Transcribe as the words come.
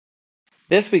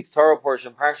This week's Torah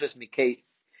portion, Parshas Miketz,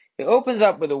 it opens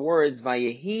up with the words,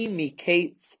 Vayehi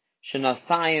Miketz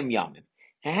Shenasayim Yamim.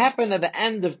 It happened at the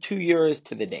end of 2 years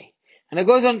to the day. And it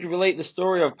goes on to relate the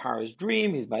story of Paro's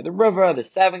dream. He's by the river, the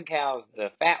 7 cows,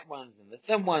 the fat ones and the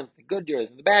thin ones, the good years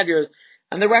and the bad years,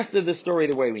 and the rest of the story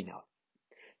the way we know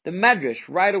it. The Medrash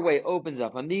right away opens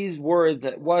up on these words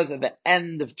that it was at the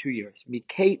end of 2 years.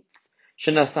 Miketz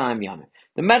Shenasayim Yamim.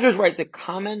 The Medrash writes a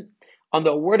comment on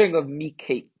the wording of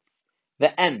Miketz.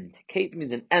 The end. Kate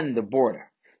means an end, a border.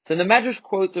 So the Medrash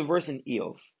quotes a verse in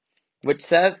Eov, which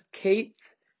says, Kate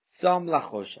sam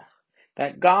lachoshech,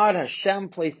 that God, Hashem,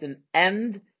 placed an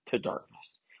end to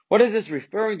darkness. What is this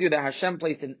referring to, that Hashem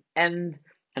placed an end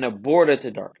and a border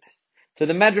to darkness? So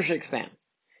the Medrash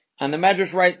expands. And the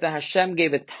Medrash writes that Hashem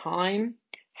gave a time,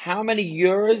 how many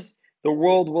years the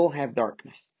world will have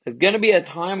darkness. There's going to be a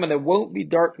time when there won't be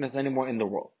darkness anymore in the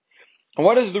world. And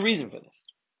what is the reason for this?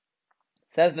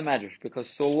 Says the Medrash, because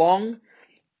so long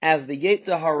as the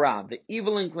Yetzer Hara, the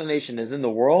evil inclination, is in the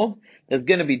world, there's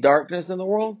going to be darkness in the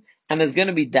world, and there's going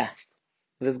to be death.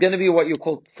 There's going to be what you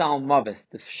call Tzal Mavis,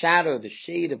 the shadow, the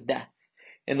shade of death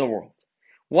in the world.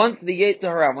 Once the Yetzer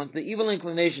Hara, once the evil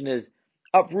inclination is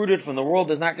uprooted from the world,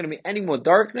 there's not going to be any more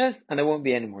darkness, and there won't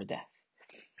be any more death.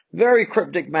 Very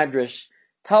cryptic Medrash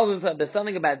tells us that there's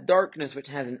something about darkness which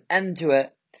has an end to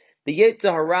it. The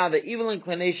Yetzer Hara, the evil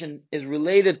inclination, is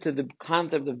related to the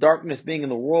concept of darkness being in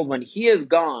the world. When he is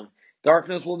gone,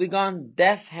 darkness will be gone.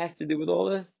 Death has to do with all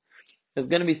this. There's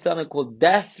going to be something called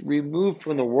death removed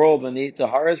from the world when the Yetzer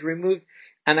Hara is removed,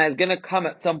 and that's going to come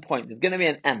at some point. There's going to be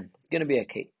an end. It's going to be a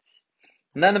case.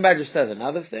 And then the Medrash says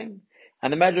another thing,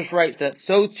 and the Medrash writes that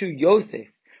so too Yosef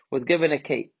was given a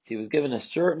case. He was given a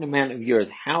certain amount of years,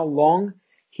 how long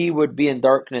he would be in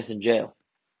darkness in jail.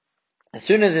 As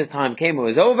soon as his time came, it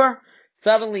was over.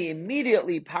 Suddenly,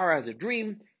 immediately, Paro has a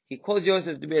dream. He calls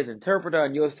Yosef to be his interpreter,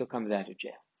 and Yosef comes out of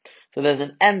jail. So there's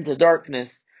an end to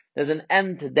darkness. There's an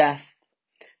end to death.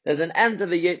 There's an end to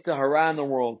the Yetzer Hara in the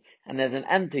world. And there's an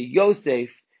end to Yosef,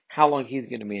 how long he's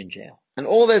going to be in jail. And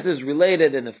all this is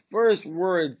related in the first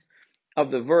words of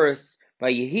the verse,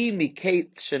 Vayehi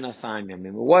Miketz Shenasayim Yamim.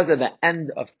 It was at the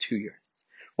end of 2 years.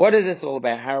 What is this all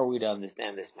about? How are we to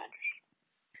understand this Medrash?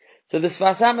 So the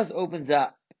Sfas Emes opens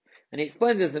up, and he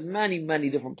explains this in many, many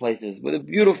different places with a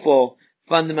beautiful,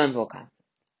 fundamental concept.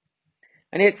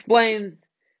 And he explains,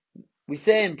 we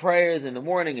say in prayers in the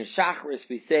morning, in Shacharis,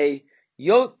 we say,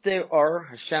 Yotze Or,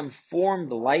 Hashem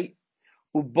formed the light,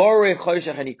 Ubore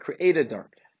Choshech, and he created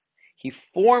darkness. He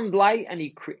formed light, and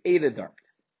he created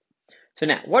darkness. So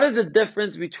now, what is the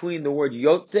difference between the word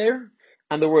Yotzer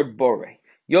and the word Bore?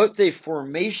 Yotze,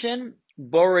 formation,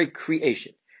 Bore,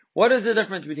 creation. What is the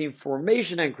difference between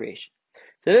formation and creation?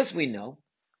 So this we know.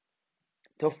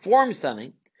 To form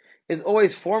something is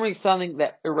always forming something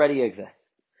that already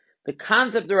exists. The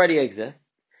concept already exists.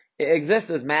 It exists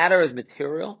as matter, as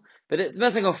material, but it's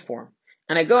missing a form.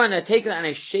 And I go and I take it and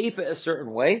I shape it a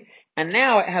certain way, and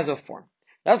now it has a form.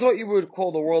 That's what you would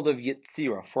call the world of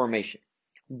Yetzirah, formation.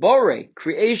 Bore,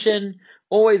 creation,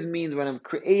 always means when I'm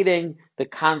creating the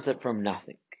concept from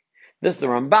nothing. This is the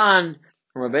Ramban,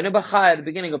 from Rabbeinu Bachai, at the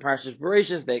beginning of Parshas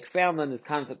Bereshis. They expound on this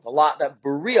concept a lot, that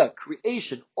Beriah,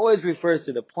 creation, always refers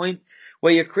to the point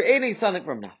where you're creating something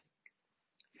from nothing.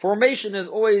 Formation is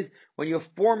always when you're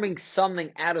forming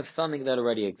something out of something that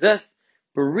already exists.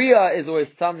 Beriah is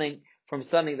always something from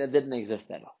something that didn't exist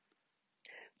at all.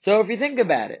 So if you think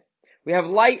about it, we have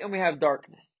light and we have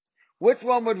darkness. Which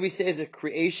one would we say is a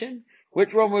creation?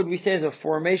 Which one would we say is a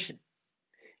formation?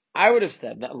 I would have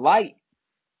said that light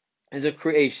is a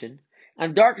creation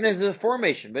and darkness is a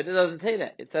formation, but it doesn't say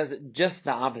that. It says just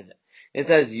the opposite. It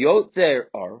says Yotzer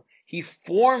Or, he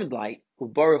formed light,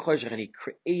 Ubore Choshech, and he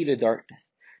created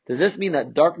darkness. Does this mean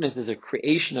that darkness is a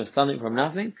creation of something from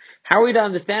nothing? How are we to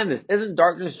understand this? Isn't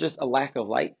darkness just a lack of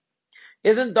light?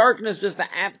 Isn't darkness just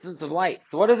the absence of light?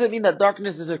 So what does it mean that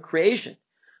darkness is a creation?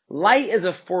 Light is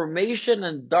a formation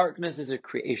and darkness is a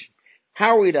creation.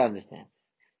 How are we to understand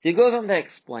this? So he goes on to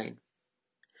explain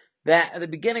that at the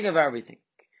beginning of everything,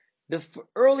 the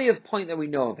earliest point that we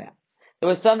know about, there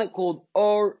was something called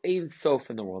Or Ein Sof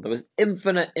in the world. There was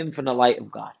infinite light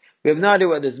of God. We have no idea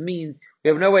what this means. We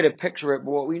have no way to picture it,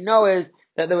 but what we know is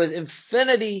that there was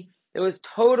infinity, there was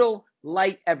total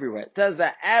light everywhere. It says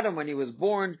that Adam, when he was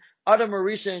born, Adam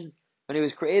Arishan, when he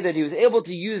was created, he was able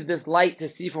to use this light to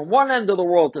see from one end of the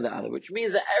world to the other, which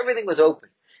means that everything was open.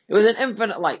 It was an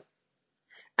infinite light.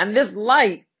 And this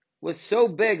light was so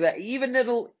big that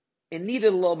it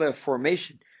needed a little bit of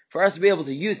formation for us to be able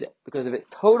to use it. Because if it's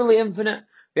totally infinite,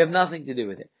 we have nothing to do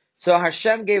with it. So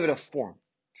Hashem gave it a form.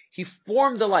 He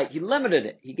formed the light. He limited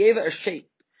it. He gave it a shape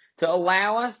to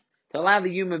allow us to allow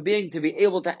the human being to be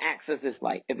able to access this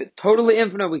light. If it's totally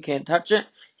infinite, we can't touch it.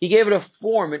 He gave it a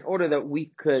form in order that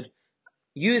we could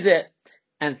use it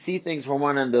and see things from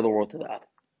one end of the world to the other.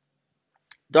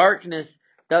 Darkness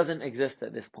doesn't exist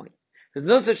at this point. There's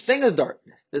no such thing as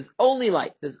darkness. There's only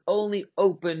light. There's only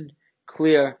open,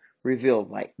 clear, revealed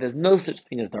light. There's no such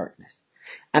thing as darkness.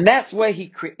 And that's why he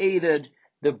created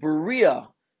the Buriah,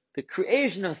 the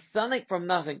creation of something from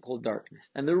nothing called darkness.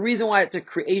 And the reason why it's a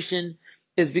creation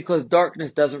is because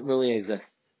darkness doesn't really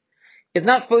exist. It's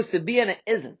not supposed to be and it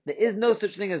isn't. There is no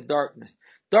such thing as darkness.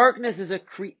 Darkness is a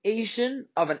creation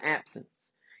of an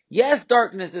absence. Yes,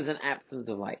 darkness is an absence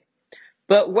of light.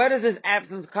 But where does this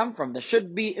absence come from? There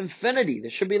should be infinity. There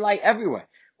should be light everywhere.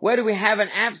 Where do we have an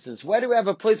absence? Where do we have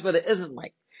a place where there isn't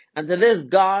light? And to this,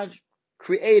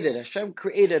 Hashem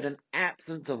created an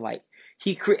absence of light.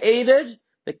 He created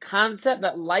the concept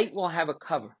that light will have a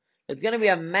cover. It's going to be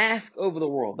a mask over the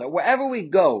world. That wherever we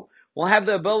go, we'll have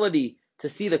the ability to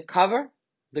see the cover,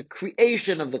 the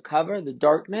creation of the cover, the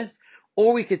darkness,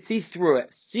 or we could see through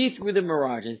it, see through the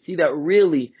mirage, and see that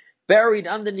really buried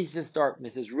underneath this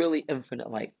darkness is really infinite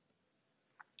light.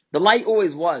 The light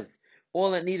always was.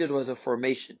 All it needed was a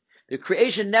formation. The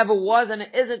creation never was, and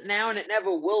it isn't now, and it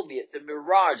never will be. It's a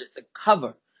mirage. It's a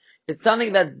cover. It's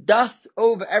something that dusts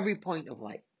over every point of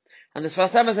light. And the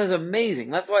Sfas Emes says amazing.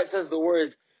 That's why it says the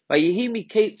words, Vayehi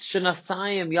miketz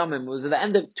shenasayim yamim. It was at the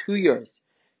end of 2 years.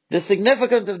 The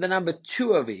significance of the number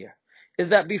 2 over here is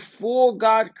that before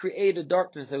God created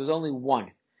darkness, there was only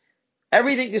one.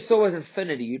 Everything you saw was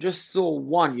infinity. You just saw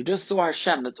one. You just saw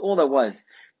Hashem. That's all there was.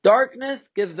 Darkness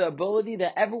gives the ability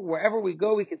that wherever we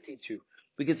go, we can see two.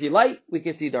 We can see light, we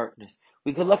can see darkness.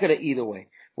 We can look at it either way.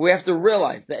 We have to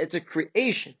realize that it's a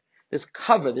creation. This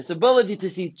cover, this ability to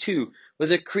see two,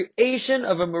 was a creation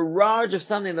of a mirage of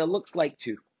something that looks like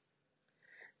two.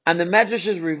 And the Medrash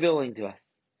is revealing to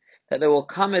us that there will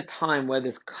come a time where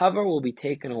this cover will be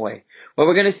taken away. Where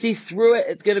we're going to see through it,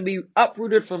 it's going to be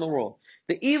uprooted from the world.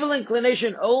 The evil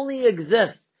inclination only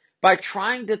exists by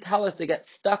trying to tell us to get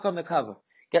stuck on the cover,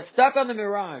 get stuck on the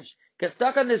mirage, get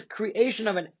stuck on this creation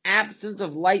of an absence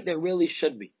of light that really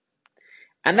should be.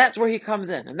 And that's where he comes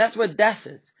in. And that's what death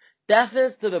is. Death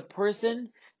is to the person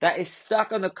that is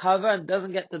stuck on the cover and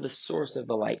doesn't get to the source of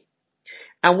the light.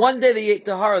 And one day the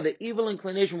Yetzer Hara, the evil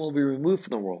inclination, will be removed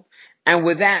from the world. And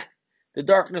with that, the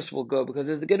darkness will go, because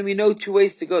there's going to be no two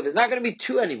ways to go. There's not going to be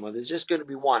two anymore. There's just going to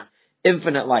be one.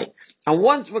 Infinite light. And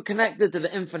once we're connected to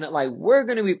the infinite light, we're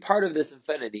going to be part of this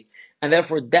infinity. And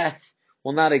therefore death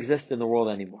will not exist in the world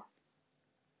anymore.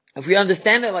 If we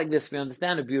understand it like this, we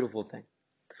understand a beautiful thing.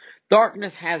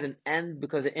 Darkness has an end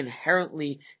because it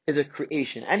inherently is a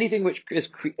creation. Anything which is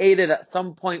created at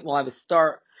some point will have a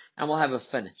start and will have a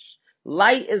finish.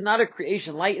 Light is not a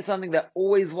creation. Light is something that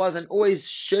always was and always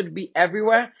should be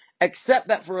everywhere, except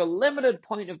that for a limited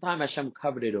point of time, Hashem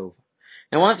covered it over.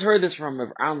 And I once heard this from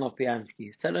Rav Aaron Lopiansky.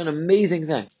 He said an amazing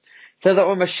thing. He says that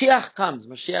when Mashiach comes,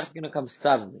 Mashiach is going to come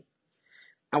suddenly.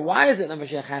 And why is it that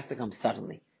Mashiach has to come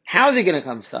suddenly? How is he going to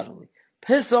come suddenly?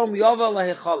 Pisom Yovel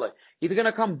Lahichalai. He's going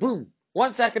to come, boom,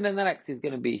 1 second and the next he's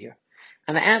going to be here.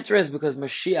 And the answer is because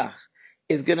Mashiach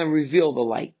is going to reveal the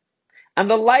light. And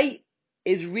the light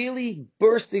is really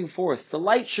bursting forth. The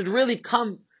light should really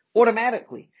come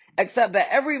automatically. Except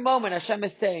that every moment Hashem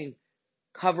is saying,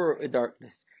 cover it with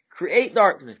darkness. Create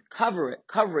darkness. Cover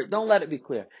it. Don't let it be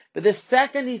clear. But the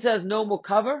second he says no more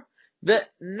cover, the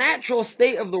natural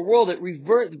state of the world, it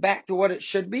reverts back to what it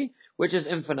should be, which is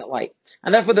infinite light.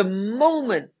 And therefore the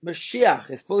moment Mashiach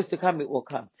is supposed to come, it will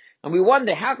come. And we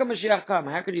wonder, how can Mashiach come?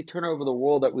 How could he turn over the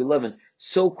world that we live in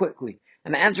so quickly?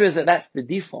 And the answer is that that's the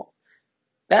default.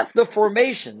 That's the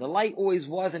formation. The light always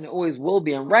was and it always will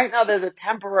be. And right now there's a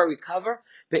temporary cover,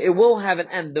 but it will have an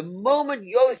end. The moment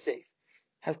Yosef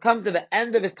has come to the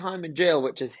end of his time in jail,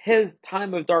 which is his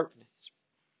time of darkness,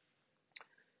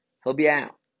 he'll be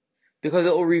out. Because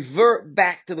it will revert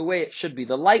back to the way it should be.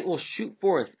 The light will shoot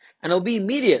forth, and it'll be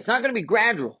immediate. It's not going to be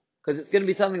gradual, because it's going to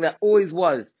be something that always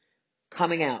was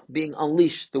coming out, being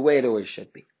unleashed the way it always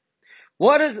should be.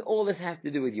 What does all this have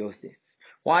to do with Yosef?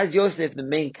 Why is Yosef the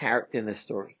main character in this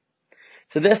story?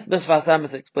 So this Sfas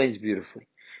Emes explains beautifully.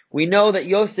 We know that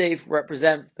Yosef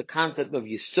represents the concept of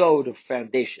Yesod, of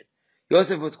foundation.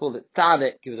 Yosef was called a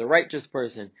tzaddik, he was a righteous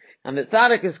person. And the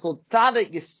tzaddik is called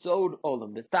tzaddik Yesod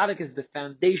Olam. The tzaddik is the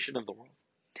foundation of the world.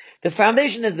 The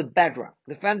foundation is the bedrock.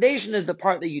 The foundation is the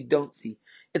part that you don't see.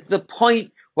 It's the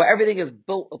point where everything is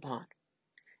built upon.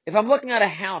 If I'm looking at a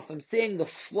house, I'm seeing the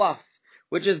fluff,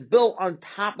 which is built on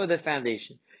top of the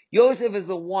foundation. Yosef is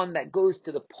the one that goes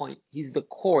to the point. He's the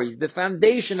core. He's the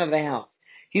foundation of the house.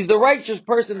 He's the righteous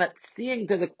person that's seeing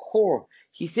to the core.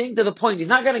 He's seeing to the point. He's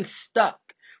not getting stuck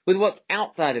with what's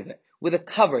outside of it, with a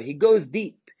cover. He goes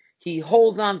deep. He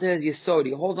holds on to his yesod.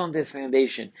 He holds on to his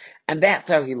foundation. And that's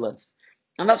how he lives.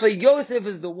 And that's why Yosef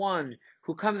is the one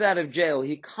who comes out of jail.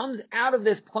 He comes out of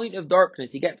this point of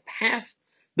darkness. He gets past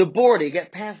the border. He gets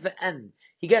past the end.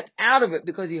 He gets out of it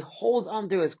because he holds on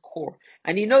to his core.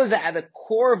 And he knows that at the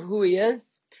core of who he is,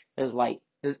 there's light.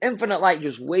 There's infinite light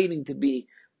just waiting to be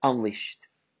unleashed.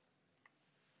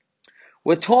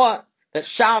 We're taught that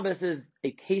Shabbos is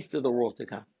a taste of the world to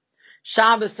come.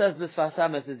 Shabbos, says this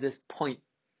Fasamas, is this point.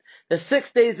 The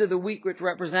 6 days of the week which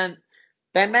represent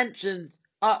dimensions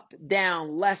up,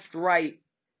 down, left, right,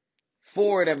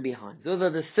 forward, and behind. So those are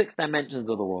the 6 dimensions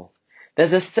of the world.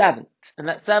 There's a 7th, and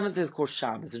that 7th is called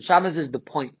Shabbos, and Shabbos is the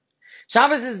point.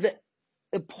 Shabbos is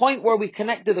the point where we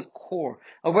connect to the core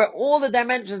of where all the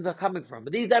dimensions are coming from.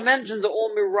 But these dimensions are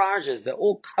all mirages. They're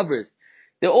all covers.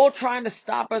 They're all trying to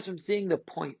stop us from seeing the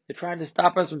point. They're trying to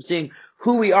stop us from seeing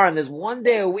who we are. And there's one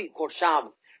day a week called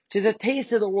Shabbos, which is a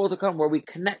taste of the world to come, where we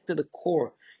connect to the core,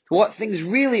 to what things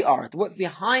really are, to what's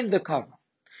behind the cover.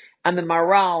 And the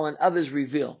Maral and others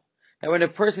reveal that when a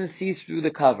person sees through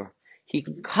the cover, he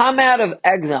can come out of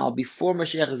exile before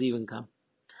Mashiach has even come.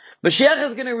 Mashiach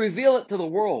is going to reveal it to the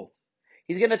world.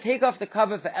 He's going to take off the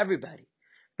cover for everybody.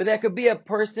 But there could be a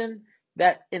person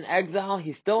that's in exile,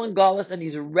 he's still in Galus, and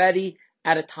he's already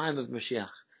at a time of Mashiach.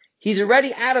 He's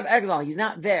already out of exile, he's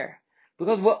not there.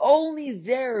 Because we're only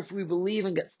there if we believe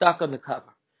and get stuck on the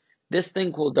cover. This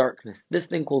thing called darkness, this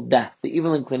thing called death, the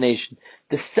evil inclination,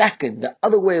 the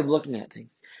other way of looking at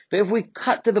things. But if we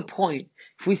cut to the point,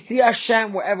 if we see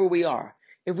Hashem wherever we are,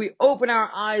 if we open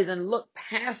our eyes and look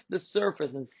past the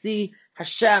surface and see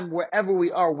Hashem wherever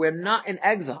we are, we're not in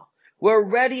exile. We're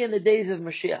already in the days of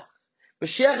Mashiach.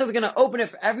 Mashiach is going to open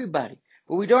it for everybody,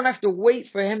 but we don't have to wait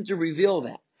for him to reveal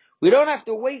that. We don't have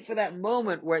to wait for that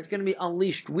moment where it's going to be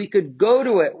unleashed. We could go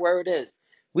to it where it is.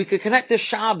 We could connect to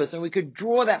Shabbos and we could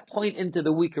draw that point into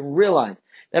the week and realize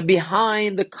that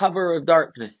behind the cover of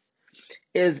darkness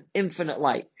is infinite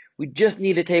light. We just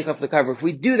need to take off the cover. If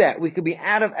we do that, we could be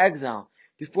out of exile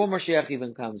before Mashiach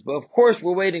even comes. But of course,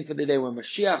 we're waiting for the day when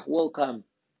Mashiach will come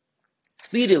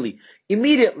speedily,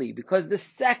 immediately, because the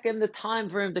second the time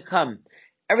for him to come,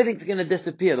 everything's going to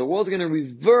disappear. The world's going to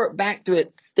revert back to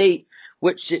its state,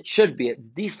 which it should be, its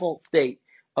default state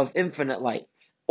of infinite light.